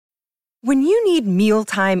When you need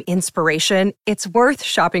mealtime inspiration, it's worth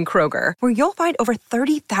shopping Kroger, where you'll find over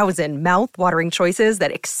 30,000 mouth-watering choices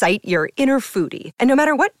that excite your inner foodie. And no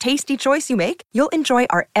matter what tasty choice you make, you'll enjoy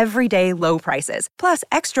our everyday low prices, plus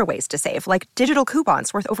extra ways to save, like digital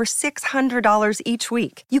coupons worth over $600 each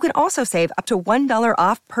week. You can also save up to $1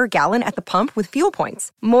 off per gallon at the pump with fuel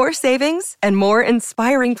points. More savings and more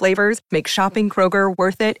inspiring flavors make shopping Kroger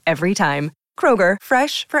worth it every time. Kroger,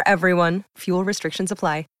 fresh for everyone. Fuel restrictions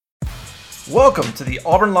apply. Welcome to the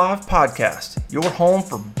Auburn Live Podcast, your home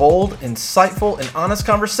for bold, insightful, and honest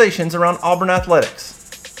conversations around Auburn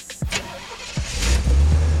athletics.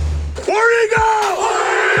 Where'd he go?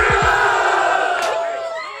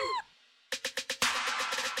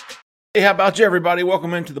 Hey, how about you, everybody?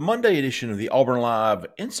 Welcome into the Monday edition of the Auburn Live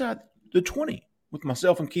Inside the 20. With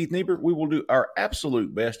myself and Keith Niebuhr, we will do our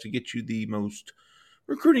absolute best to get you the most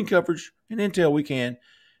recruiting coverage and intel we can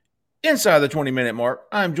inside the 20-minute mark.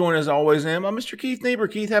 I'm joined, as always, by Mr. Keith Niebuhr.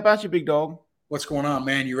 Keith, how about you, big dog? What's going on,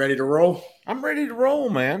 man? You ready to roll? I'm ready to roll,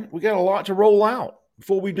 man. We got a lot to roll out.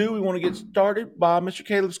 Before we do, we want to get started by Mr.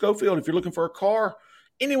 Caleb Schofield. If you're looking for a car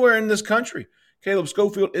anywhere in this country, Caleb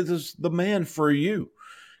Schofield is the man for you.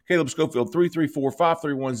 Caleb Schofield,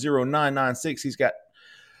 334-531-0996. He's got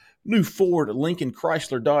new Ford, Lincoln,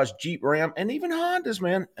 Chrysler, Dodge, Jeep, Ram, and even Hondas,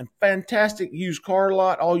 man. And fantastic used car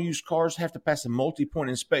lot. All used cars have to pass a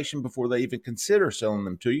multi-point inspection before they even consider selling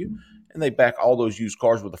them to you. And they back all those used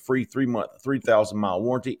cars with a free 3-month, 3,000-mile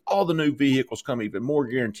warranty. All the new vehicles come even more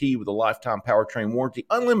guaranteed with a lifetime powertrain warranty.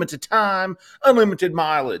 Unlimited time, unlimited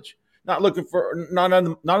mileage. Not in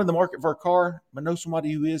the market for a car, but know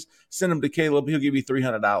somebody who is. Send them to Caleb. He'll give you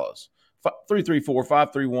 $300.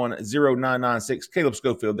 334-531-0996. Caleb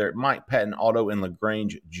Schofield there at Mike Patton Auto in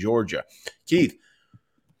LaGrange, Georgia. Keith,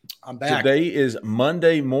 I'm back. Today is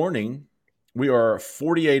Monday morning. We are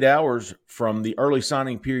 48 hours from the early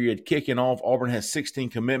signing period kicking off. Auburn has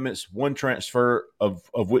 16 commitments, one transfer, of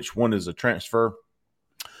which one is a transfer.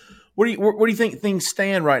 Where do you think things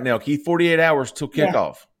stand right now, Keith? 48 hours till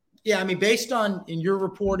kickoff. Yeah, I mean, based on in your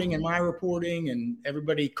reporting and my reporting and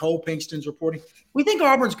everybody, Cole Pinkston's reporting, we think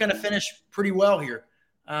Auburn's going to finish pretty well here.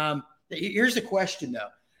 Here's the question, though.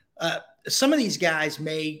 Some of these guys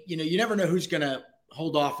may, you never know who's going to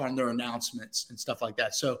hold off on their announcements and stuff like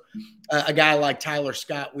that. So a guy like Tyler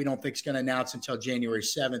Scott, we don't think is going to announce until January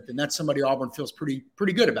 7th, and that's somebody Auburn feels pretty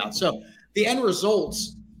good about. So the end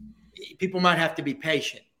results, people might have to be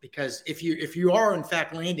patient. Because if you are, in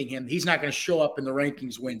fact, landing him, he's not going to show up in the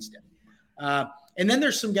rankings Wednesday. And then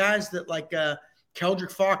there's some guys that, like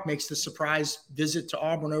Keldrick Faulk, makes the surprise visit to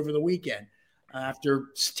Auburn over the weekend after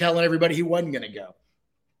telling everybody he wasn't going to go.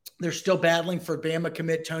 They're still battling for Bama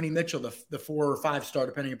commit Tony Mitchell, the 4 or 5 star,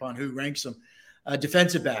 depending upon who ranks him,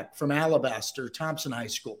 defensive back from Alabaster, Thompson High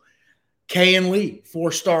School. Kayan Lee,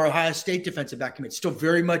 4-star Ohio State defensive back commit, still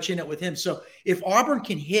very much in it with him. So if Auburn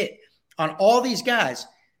can hit on all these guys,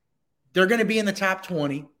 they're going to be in the top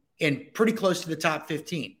 20 and pretty close to the top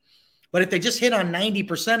 15. But if they just hit on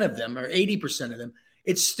 90% of them or 80% of them,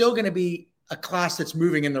 it's still going to be a class that's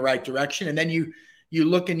moving in the right direction. And then you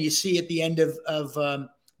look and you see at the end of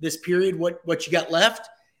this period what you got left.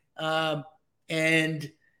 And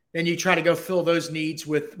then you try to go fill those needs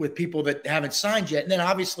with people that haven't signed yet. And then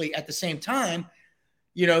obviously at the same time,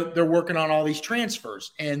 they're working on all these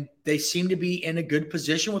transfers, and they seem to be in a good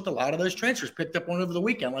position with a lot of those transfers. Picked up one over the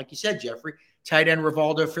weekend, like you said, Jeffrey, tight end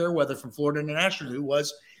Rivaldo Fairweather from Florida International, who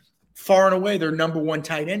was far and away their number 1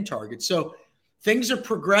 tight end target. So things are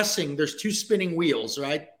progressing. There's 2 spinning wheels,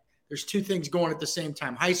 right? There's 2 things going at the same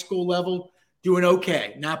time. High school level, doing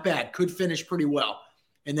okay, not bad, could finish pretty well.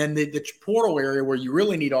 And then the portal area where you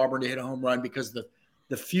really need Auburn to hit a home run because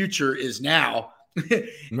the future is now. Right.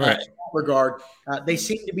 In that regard, they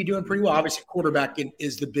seem to be doing pretty well. Obviously, quarterback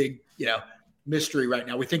is the big, mystery right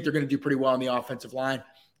now. We think they're going to do pretty well on the offensive line.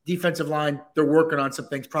 Defensive line, they're working on some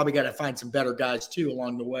things. Probably got to find some better guys too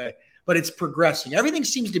along the way. But it's progressing. Everything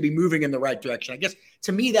seems to be moving in the right direction. I guess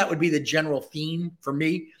to me that would be the general theme for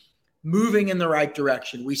me. Moving in the right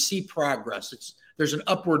direction. We see progress. There's an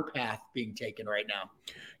upward path being taken right now.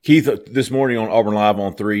 Keith, this morning on Auburn Live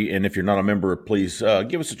on 3, and if you're not a member, please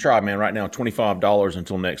give us a try, man. Right now, $25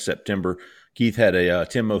 until next September. Keith had a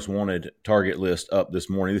 10 most wanted target list up this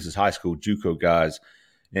morning. This is high school JUCO guys.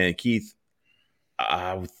 And Keith,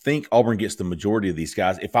 I would think Auburn gets the majority of these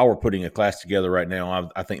guys. If I were putting a class together right now,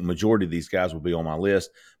 I think the majority of these guys will be on my list,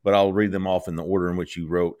 but I'll read them off in the order in which you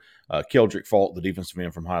wrote. Keldrick Faulk, the defensive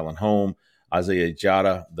end from Highland Home. Isaiah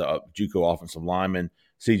Jada, the JUCO offensive lineman.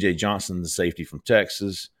 C.J. Johnson, the safety from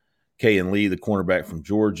Texas. Kayan Lee, the cornerback from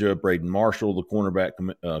Georgia. Braden Marshall, the cornerback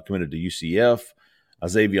committed to UCF.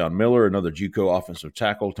 Xavier Miller, another JUCO offensive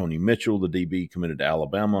tackle. Tony Mitchell, the DB, committed to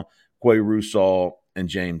Alabama. Quay Russaw and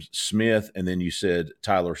James Smith. And then you said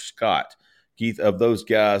Tyler Scott. Keith, of those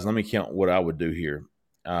guys, let me count what I would do here.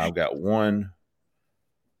 I've got 1,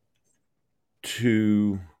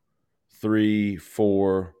 2, 3,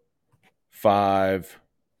 4, 5,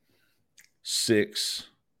 6,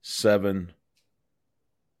 7,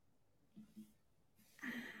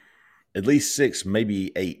 at least 6,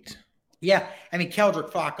 maybe 8. Yeah, I mean,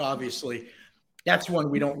 Keldrick Falk, obviously, that's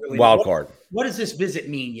one we don't really Wild know. card. What does this visit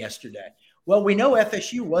mean yesterday? Well, we know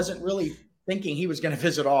FSU wasn't really thinking he was going to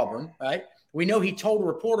visit Auburn, right? We know he told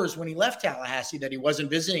reporters when he left Tallahassee that he wasn't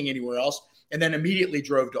visiting anywhere else and then immediately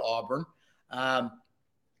drove to Auburn.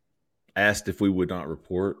 Asked if we would not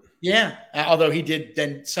report. Yeah, although he did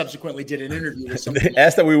then subsequently did an interview with somebody.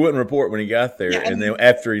 Asked that we wouldn't report when he got there. Yeah, and then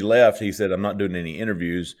after he left, he said, I'm not doing any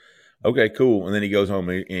interviews. Okay, cool. And then he goes home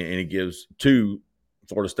and he gives 2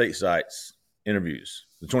 Florida State sites interviews,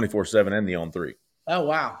 the 24/7 and the On3. Oh,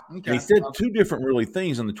 wow. Okay. And he said 2 different really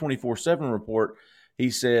things on the 24/7 report. He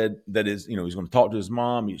said that he's going to talk to his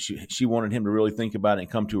mom. She wanted him to really think about it and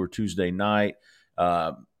come to her Tuesday night.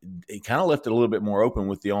 He kind of left it a little bit more open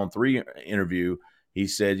with the On3 interview. He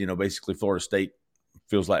said, basically Florida State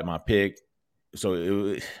feels like my pick. So,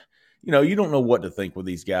 you don't know what to think with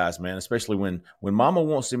these guys, man, especially when mama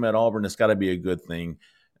wants him at Auburn. It's got to be a good thing.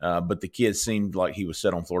 But the kid seemed like he was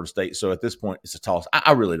set on Florida State. So at this point, it's a toss.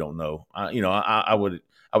 I really don't know. I would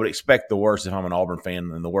expect the worst if I'm an Auburn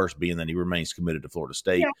fan, and the worst being that he remains committed to Florida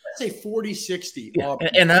State. Yeah, I'd say 40-60. Yeah.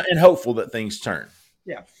 And hopeful that things turn.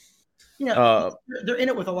 Yeah. They're in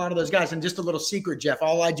it with a lot of those guys. And just a little secret, Jeff,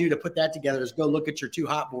 all I do to put that together is go look at your 2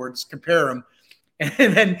 hot boards, compare them,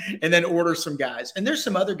 and then order some guys. And there's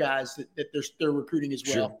some other guys that they're recruiting as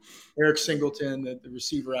well. Sure. Eric Singleton, the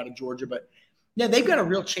receiver out of Georgia. But, yeah, they've got a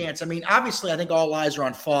real chance. I mean, obviously, I think all eyes are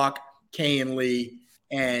on Falk, Kay and Lee,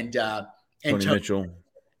 and Tony Mitchell.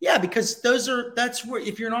 Yeah, because that's where,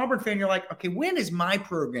 if you're an Auburn fan, you're like, okay, when is my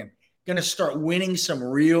program going to start winning some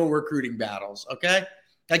real recruiting battles? Okay.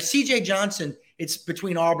 Like CJ Johnson, it's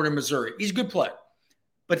between Auburn and Missouri. He's a good player,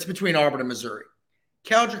 but it's between Auburn and Missouri.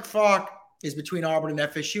 Keldrick Falk is between Auburn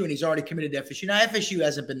and FSU, and he's already committed to FSU. Now, FSU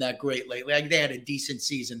hasn't been that great lately. They had a decent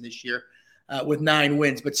season this year with 9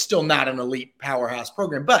 wins, but still not an elite powerhouse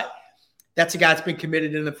program. But that's a guy that's been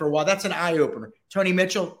committed in them for a while. That's an eye-opener. Tony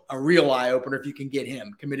Mitchell, a real eye-opener if you can get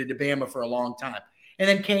him, committed to Bama for a long time. And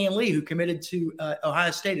then Kayan Lee, who committed to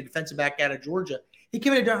Ohio State, a defensive back out of Georgia. He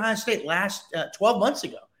committed to Ohio State 12 months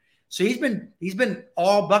ago. So he's been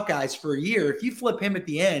all Buckeyes for a year. If you flip him at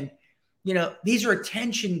the end, these are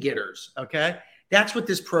attention getters, okay? That's what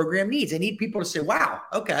this program needs. They need people to say, wow,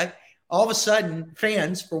 okay. All of a sudden,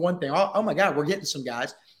 fans, for one thing, oh my God, we're getting some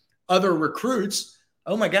guys. Other recruits,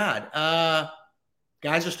 oh my God,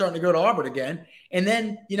 guys are starting to go to Auburn again. And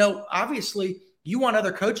then, obviously you want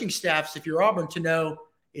other coaching staffs, if you're Auburn, to know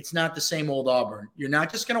it's not the same old Auburn. You're not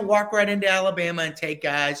just going to walk right into Alabama and take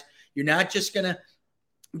guys. You're not just going to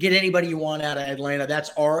get anybody you want out of Atlanta. That's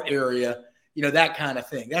our area, that kind of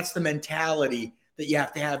thing. That's the mentality that you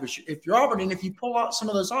have to have if you're Auburn. And if you pull out some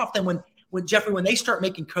of those off, then when they start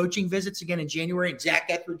making coaching visits again in January and Zach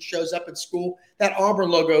Etheridge shows up at school, that Auburn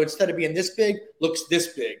logo, instead of being this big, looks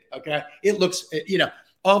this big, okay? It looks,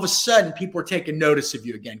 all of a sudden people are taking notice of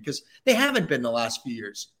you again because they haven't been the last few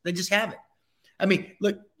years. They just haven't. I mean,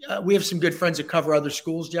 look, we have some good friends that cover other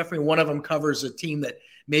schools, Jeffrey. One of them covers a team that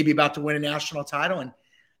may be about to win a national title.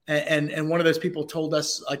 And one of those people told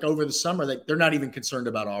us, like, over the summer that they're not even concerned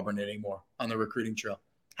about Auburn anymore on the recruiting trail.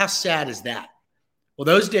 How sad is that? Well,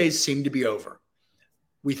 those days seem to be over.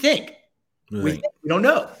 We think. We don't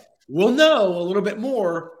know. We'll know a little bit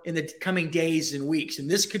more in the coming days and weeks. And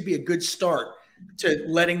this could be a good start to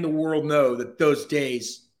letting the world know that those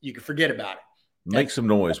days, you can forget about it. Make some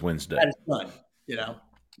noise Wednesday. That is fun,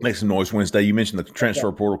 Make some noise Wednesday. You mentioned the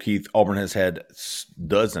transfer portal, Keith. Auburn has had a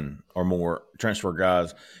dozen or more transfer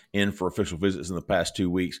guys in for official visits in the past 2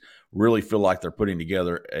 weeks. Really feel like they're putting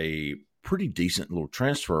together a pretty decent little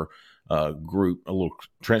transfer group, a little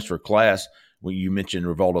transfer class. When you mentioned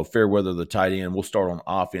Rivaldo Fairweather, the tight end, we'll start on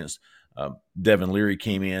offense. Devin Leary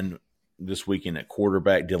came in this weekend at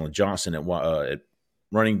quarterback. Dylan Johnson at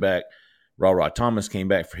running back. Ra Thomas came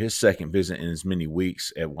back for his second visit in as many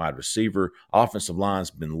weeks at wide receiver. Offensive line's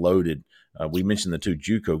been loaded. We mentioned the 2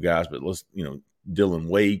 JUCO guys, but Dylan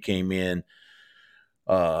Wade came in.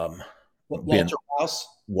 Walter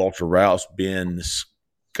Rouse, Ben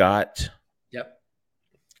Scott. Yep.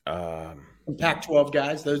 Pac-12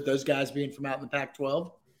 guys, those guys being from out in the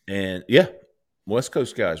Pac-12. And West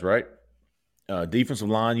Coast guys, right? Defensive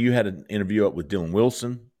line, you had an interview up with Dylan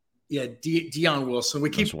Wilson. Yeah, Dion Wilson.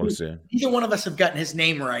 That's what I said. Neither one of us have gotten his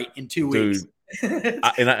name right in 2 weeks.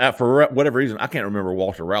 I, for whatever reason, I can't remember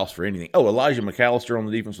Walter Rouse for anything. Oh, Elijah McAllister on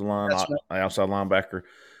the defensive line, outside linebacker.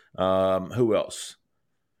 Who else?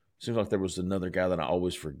 Seems like there was another guy that I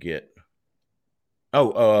always forget.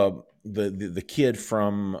 Oh, the kid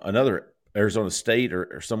from another Arizona State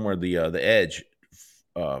or somewhere, the edge.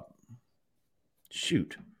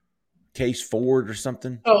 Case Ford or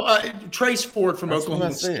something. Oh, Trace Ford from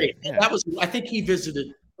Oklahoma State. Yeah. That was, I think he visited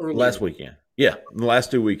earlier. Last weekend. Yeah, the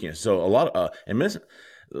last 2 weekends. So a lot of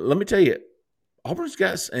let me tell you, Auburn's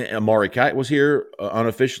got Amari Kite was here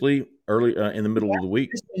unofficially early in the middle of the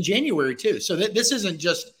week in January too. So this isn't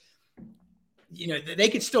just, they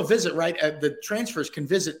could still visit, right? The transfers can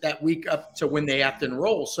visit that week up to when they have to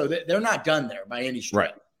enroll. So they're not done there by any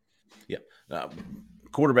stretch. Right. Yeah.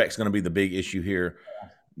 Quarterback's going to be the big issue here.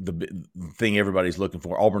 The thing everybody's looking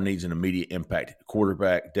for. Auburn needs an immediate impact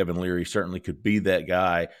quarterback. Devin Leary certainly could be that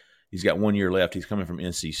guy. He's got 1 year left. He's coming from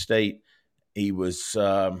NC State. He was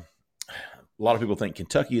a lot of people think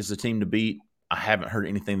Kentucky is the team to beat. I haven't heard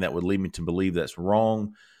anything that would lead me to believe that's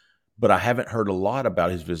wrong, but I haven't heard a lot about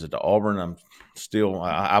his visit to Auburn.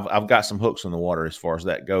 I've got some hooks in the water as far as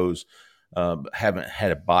that goes. Haven't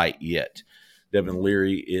had a bite yet. Devin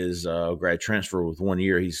Leary is a grad transfer with 1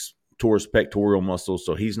 year. He's tore his pectoral muscles,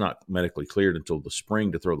 so he's not medically cleared until the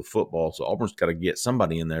spring to throw the football. So Auburn's got to get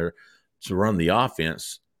somebody in there to run the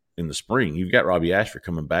offense in the spring. You've got Robbie Ashford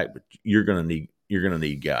coming back, but you're going to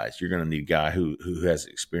need guys. You're going to need a guy who has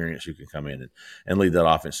experience, who can come in and lead that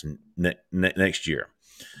offense next year.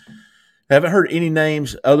 I haven't heard any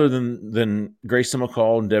names other than Grayson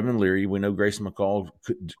McCall and Devin Leary. We know Grayson McCall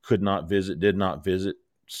did not visit.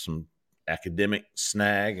 Some academic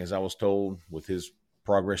snag, as I was told, with his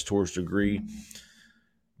progress towards degree.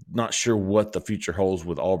 Not sure what the future holds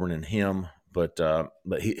with Auburn and him, but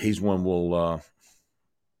he's one we'll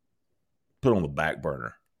put on the back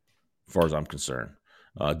burner as far as I'm concerned.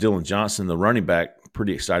 Dylan Johnson, the running back,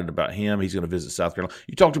 pretty excited about him. He's going to visit South Carolina.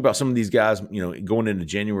 You talked about some of these guys, going into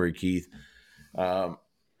January, Keith.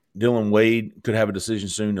 Dylan Wade could have a decision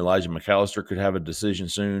soon. Elijah McAllister could have a decision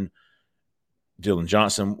soon. Dylan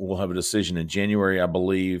Johnson will have a decision in January, I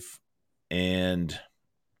believe. And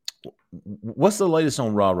what's the latest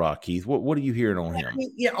on Ra, Keith? What are you hearing on him?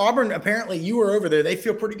 Auburn, apparently you were over there. They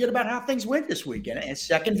feel pretty good about how things went this weekend. And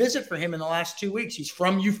second visit for him in the last 2 weeks. He's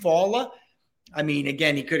from Eufaula. I mean,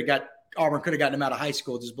 again, Auburn could have gotten him out of high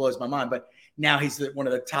school. It just blows my mind. But now he's one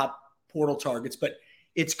of the top portal targets. But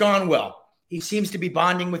it's gone well. He seems to be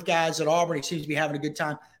bonding with guys at Auburn. He seems to be having a good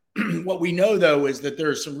time. What we know, though, is that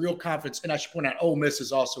there's some real confidence. And I should point out, Ole Miss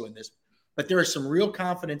is also in this. But there is some real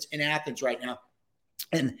confidence in Athens right now.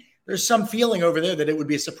 And there's some feeling over there that it would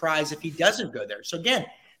be a surprise if he doesn't go there. So, again,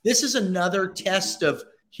 this is another test of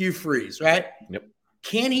Hugh Freeze, right? Yep.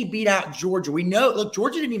 Can he beat out Georgia? We know, look,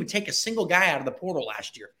 Georgia didn't even take a single guy out of the portal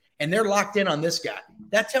last year, and they're locked in on this guy.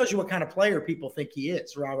 That tells you what kind of player people think he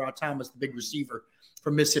is. Ra Thomas, the big receiver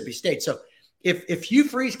from Mississippi State. So if Hugh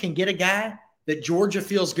Freeze can get a guy that Georgia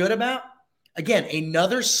feels good about, again,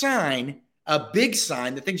 another sign, a big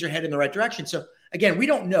sign that things are headed in the right direction. So, again, we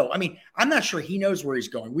don't know. I mean, I'm not sure he knows where he's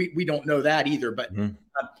going. We don't know that either. But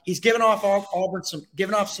he's given off Auburn some good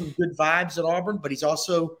vibes at Auburn, but he's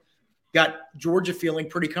also got Georgia feeling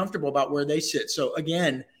pretty comfortable about where they sit. So,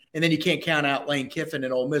 again, and then you can't count out Lane Kiffin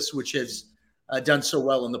and Ole Miss, which has done so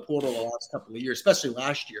well in the portal the last couple of years, especially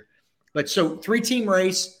last year. But so 3-team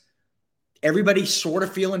race, everybody sort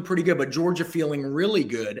of feeling pretty good, but Georgia feeling really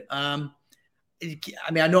good. I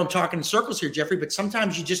mean, I know I'm talking in circles here, Jeffrey, but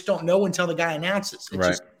sometimes you just don't know until the guy announces.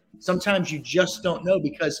 Sometimes you just don't know,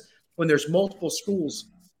 because when there's multiple schools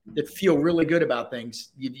that feel really good about things,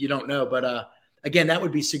 you don't know. But, again, that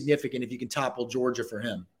would be significant if you can topple Georgia for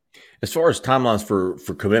him. As far as timelines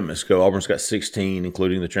for commitments go, Auburn's got 16,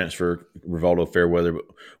 including the transfer, Rivaldo Fairweather. But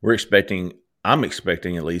I'm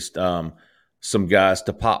expecting at least some guys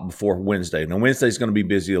to pop before Wednesday. Now, Wednesday's going to be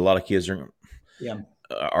busy. A lot of kids are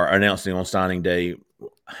announcing on signing day.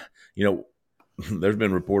 There's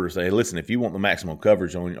been reporters say, hey, listen, if you want the maximum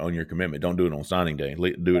coverage on your commitment, don't do it on signing day.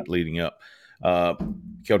 Do it leading up.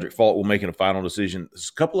 Keldrick Fault will make a final decision. There's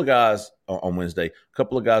a couple of guys on Wednesday, a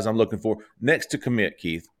couple of guys I'm looking for. Next to commit,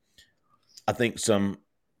 Keith, I think some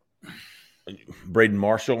Braden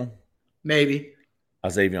Marshall. Maybe.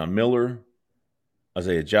 Isaiah Miller.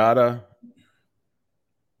 Isaiah Jada.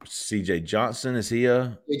 C.J. Johnson, is he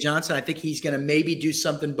a – Johnson, I think he's going to maybe do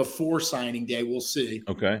something before signing day. We'll see.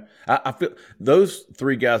 Okay. I feel those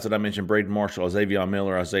three guys that I mentioned, Braden Marshall, Xavier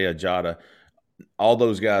Miller, Isaiah Jada, all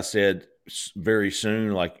those guys said very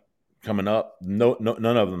soon, like coming up. None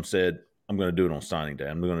of them said I'm going to do it on signing day.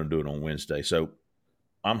 I'm going to do it on Wednesday. So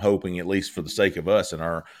I'm hoping, at least for the sake of us and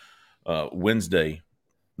our Wednesday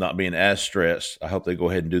not being as stressed, I hope they go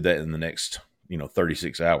ahead and do that in the next,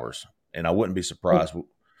 36 hours. And I wouldn't be surprised.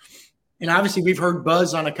 And obviously we've heard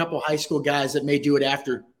buzz on a couple of high school guys that may do it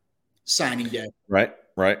after signing day. Right.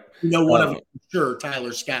 One of them, sure,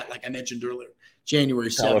 Tyler Scott, like I mentioned earlier, January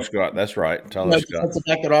 7th. Tyler Scott, that's right. Tyler Scott. That's the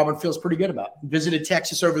fact that Auburn feels pretty good about. Visited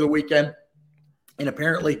Texas over the weekend, and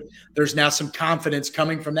apparently there's now some confidence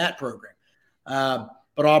coming from that program.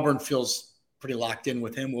 But Auburn feels pretty locked in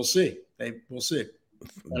with him. We'll see. We'll see.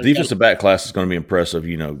 Defensive back class is going to be impressive.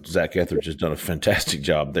 Zach Etheridge has done a fantastic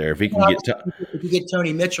job there. If he can if you get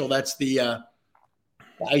Tony Mitchell, that's the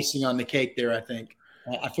icing on the cake there, I think.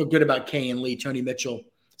 I feel good about Kay and Lee. Tony Mitchell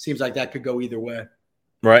seems like that could go either way.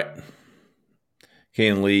 Right. Kay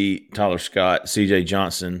and Lee, Tyler Scott, C.J.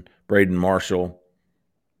 Johnson, Braden Marshall,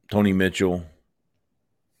 Tony Mitchell.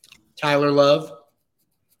 Tyler Love.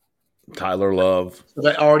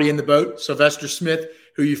 Already in the boat. Sylvester Smith,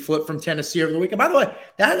 who you flipped from Tennessee over the weekend. By the way,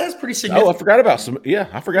 that's pretty significant. Oh, I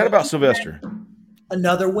forgot about Sylvester.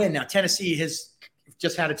 Another win. Now, Tennessee has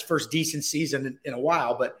just had its first decent season in a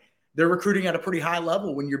while, but they're recruiting at a pretty high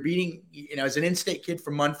level when you're beating, as an in-state kid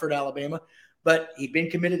from Munford, Alabama. But he'd been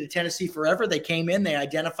committed to Tennessee forever. They came in, they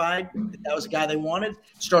identified that was a guy they wanted,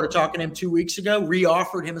 started talking to him 2 weeks ago,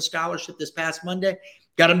 re-offered him a scholarship this past Monday,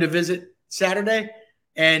 got him to visit Saturday,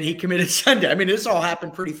 and he committed Sunday. I mean, this all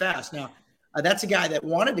happened pretty fast. Now, that's a guy that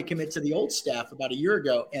wanted to commit to the old staff about a year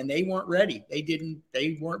ago, and they weren't ready. They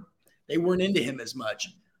weren't into him as much.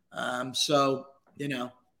 Don't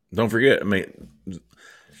forget,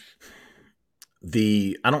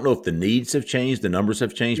 I don't know if the needs have changed, the numbers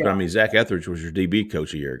have changed, but Zach Etheridge was your DB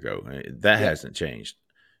coach a year ago. That hasn't changed.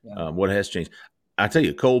 Yeah. What has changed? I tell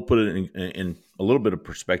you, Cole put it in a little bit of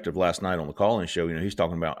perspective last night on the call-in show. He's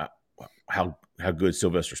talking about how good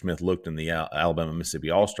Sylvester Smith looked in the Alabama-Mississippi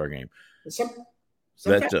All-Star game.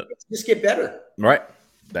 Sometimes just get better. Right.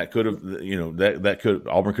 That could have,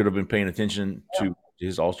 Auburn could have been paying attention to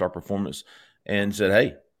his All-Star performance and said,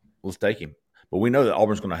 hey, let's take him. But we know that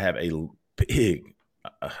Auburn's going to have a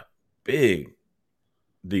big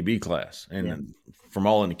DB class. And from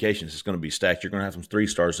all indications, it's going to be stacked. You're going to have some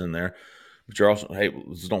 3-stars in there. But you're also,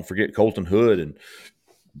 let's don't forget Colton Hood and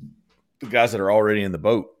the guys that are already in the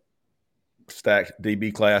boat. Stacked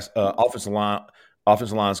DB class. Offensive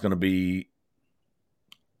line is going to be,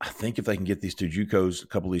 I think if they can get these two JUCOs, a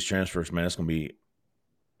couple of these transfers, man, it's going to be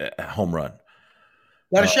a home run.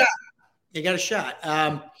 Got a shot. You got a shot.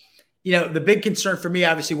 The big concern for me,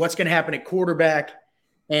 obviously, what's going to happen at quarterback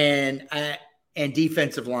and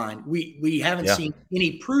defensive line. We haven't seen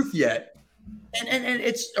any proof yet, and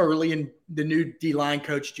it's early. And the new D-line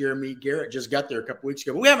coach Jeremy Garrett just got there a couple weeks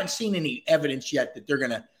ago, but we haven't seen any evidence yet that they're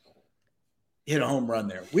going to hit a home run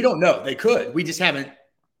there. We don't know. They could. We just haven't.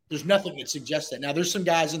 There's nothing that suggests that. Now, there's some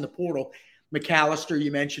guys in the portal. McAllister,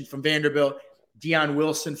 you mentioned, from Vanderbilt. Deion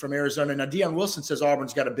Wilson from Arizona. Now, Deion Wilson says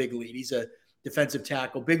Auburn's got a big lead. He's a defensive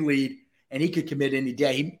tackle, big lead, and he could commit any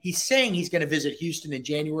day. He's saying he's going to visit Houston in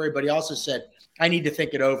January, but he also said, I need to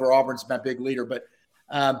think it over. Auburn's my big leader. But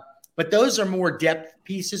those are more depth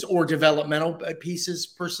pieces or developmental pieces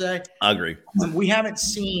per se. I agree. We haven't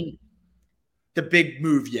seen the big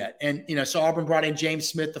move yet. And, so Auburn brought in James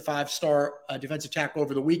Smith, the 5-star defensive tackle,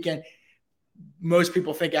 over the weekend. Most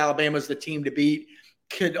people think Alabama's the team to beat.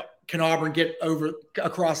 Can Auburn get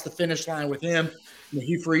across the finish line with him?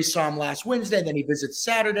 Hugh Freeze saw him last Wednesday, then he visits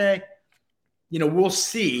Saturday. We'll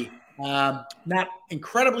see. Not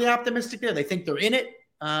incredibly optimistic there. They think they're in it.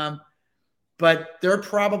 But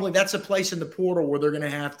that's a place in the portal where they're going to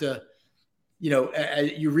have to, you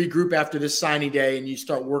regroup after this signing day and you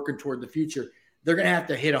start working toward the future. They're going to have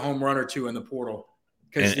to hit a home run or two in the portal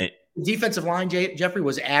because the defensive line, Jeffrey,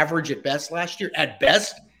 was average at best last year. At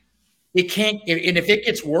best, it can't. And if it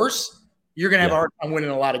gets worse, you're going to have a hard time winning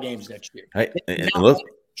a lot of games next year. Hey,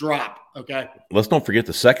 drop. Okay. Let's don't forget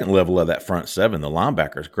the second level of that front seven, the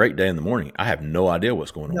linebackers. Great day in the morning. I have no idea what's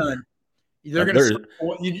going on. None. They're going to.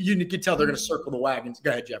 You can tell they're going to circle the wagons. Go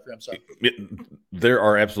ahead, Jeffrey. I'm sorry. There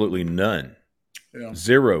are absolutely none. Yeah.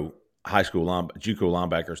 Zero high school JUCO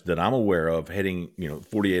linebackers that I'm aware of heading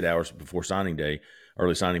 48 hours before signing day,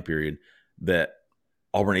 early signing period, that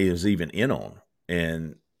Auburn is even in on.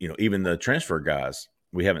 And even the transfer guys,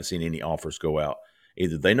 we haven't seen any offers go out.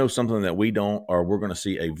 Either they know something that we don't, or we're going to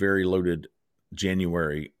see a very loaded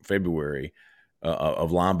January, February of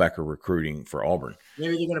linebacker recruiting for Auburn.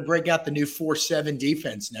 Maybe they're going to break out the new 4-7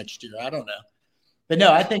 defense next year. I don't know. But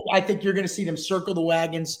no, I think you're going to see them circle the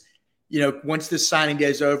wagons, once this signing day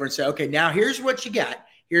is over and say, okay, now here's what you got.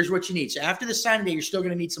 here's what you need. So after the signing day, you're still going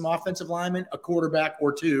to need some offensive linemen, a quarterback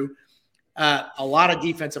or two, a lot of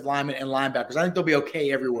defensive linemen and linebackers. I think they'll be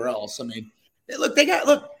okay everywhere else. I mean, look,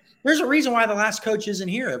 there's a reason why the last coach isn't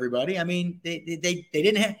here, everybody. I mean, they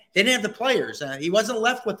didn't have the players. He wasn't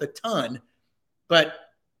left with a ton, but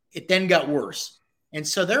it then got worse. And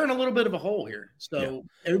so they're in a little bit of a hole here. So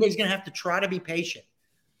everybody's going to have to try to be patient.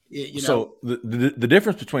 You know? So the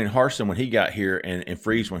difference between Harsin when he got here and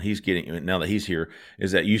Freeze when he's getting now that he's here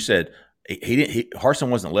is that you said Harsin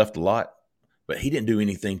wasn't left a lot, but he didn't do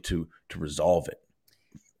anything to resolve it.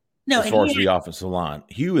 No, as far as the offensive line,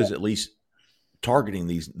 Hugh is at least targeting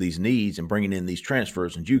these needs and bringing in these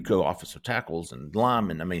transfers and JUCO offensive tackles and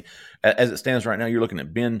linemen. I mean, as it stands right now, you're looking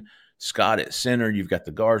at Ben Scott at center. You've got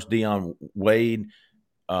the guards, Dylan Wade.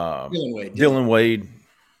 Dylan Wade,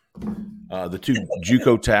 the two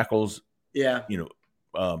JUCO tackles. Yeah.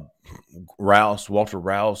 Walter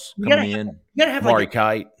Rouse coming in. You gotta have Mari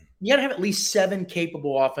Kite. You got to have at least 7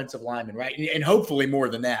 capable offensive linemen, right? And hopefully more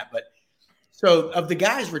than that. But so of the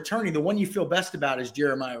guys returning, the one you feel best about is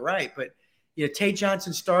Jeremiah Wright. But, Tate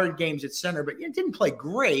Johnson started games at center, but didn't play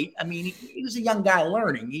great. I mean, he was a young guy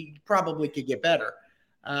learning. He probably could get better.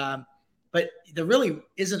 But there really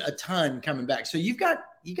isn't a ton coming back. So you got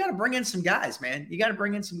to bring in some guys, man. You got to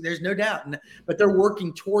bring in some. There's no doubt, but they're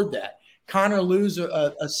working toward that. Connor Liu's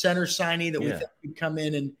a center signee that we think could come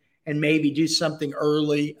in and maybe do something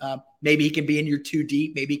early. Maybe he can be in your 2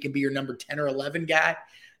 deep. Maybe he can be your number 10 or 11 guy.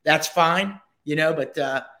 That's fine, But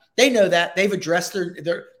they know that they've addressed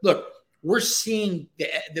their look. We're seeing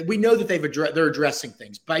that we know that they're addressing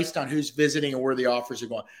things based on who's visiting and where the offers are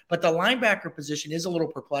going. But the linebacker position is a little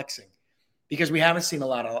perplexing because we haven't seen a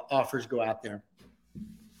lot of offers go out there.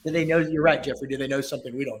 Do they know? You're right, Jeffrey. Do they know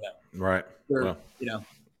something we don't know? Right.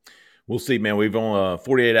 We'll see, man. We've only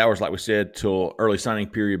 48 hours, like we said, till early signing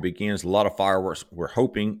period begins. A lot of fireworks. We're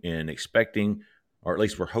hoping and expecting, or at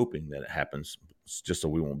least we're hoping that it happens, just so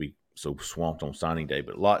we won't be so swamped on signing day.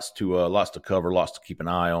 But lots to cover, lots to keep an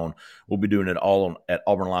eye on. We'll be doing it all at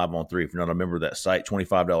Auburn Live on 3. If you're not a member of that site,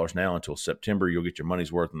 $25 now until September. You'll get your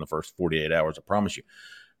money's worth in the first 48 hours. I promise you.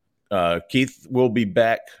 Keith will be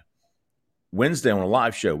back Wednesday on a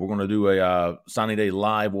live show. We're going to do a signing day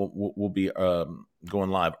live. We'll be going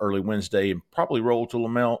live early Wednesday and probably roll till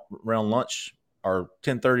around lunch or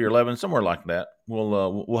 10:30 or 11, somewhere like that.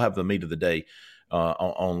 We'll have the meat of the day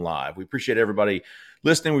on live. We appreciate everybody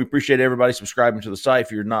listening. We appreciate everybody subscribing to the site.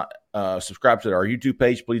 If you're not subscribed to our YouTube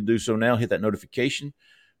page, please do so now. Hit that notification.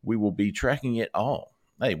 We will be tracking it all.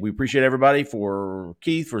 Hey, we appreciate everybody. For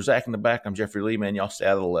Keith, for Zach in the back, I'm Jeffrey Lee, man. Y'all stay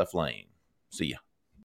out of the left lane. See ya.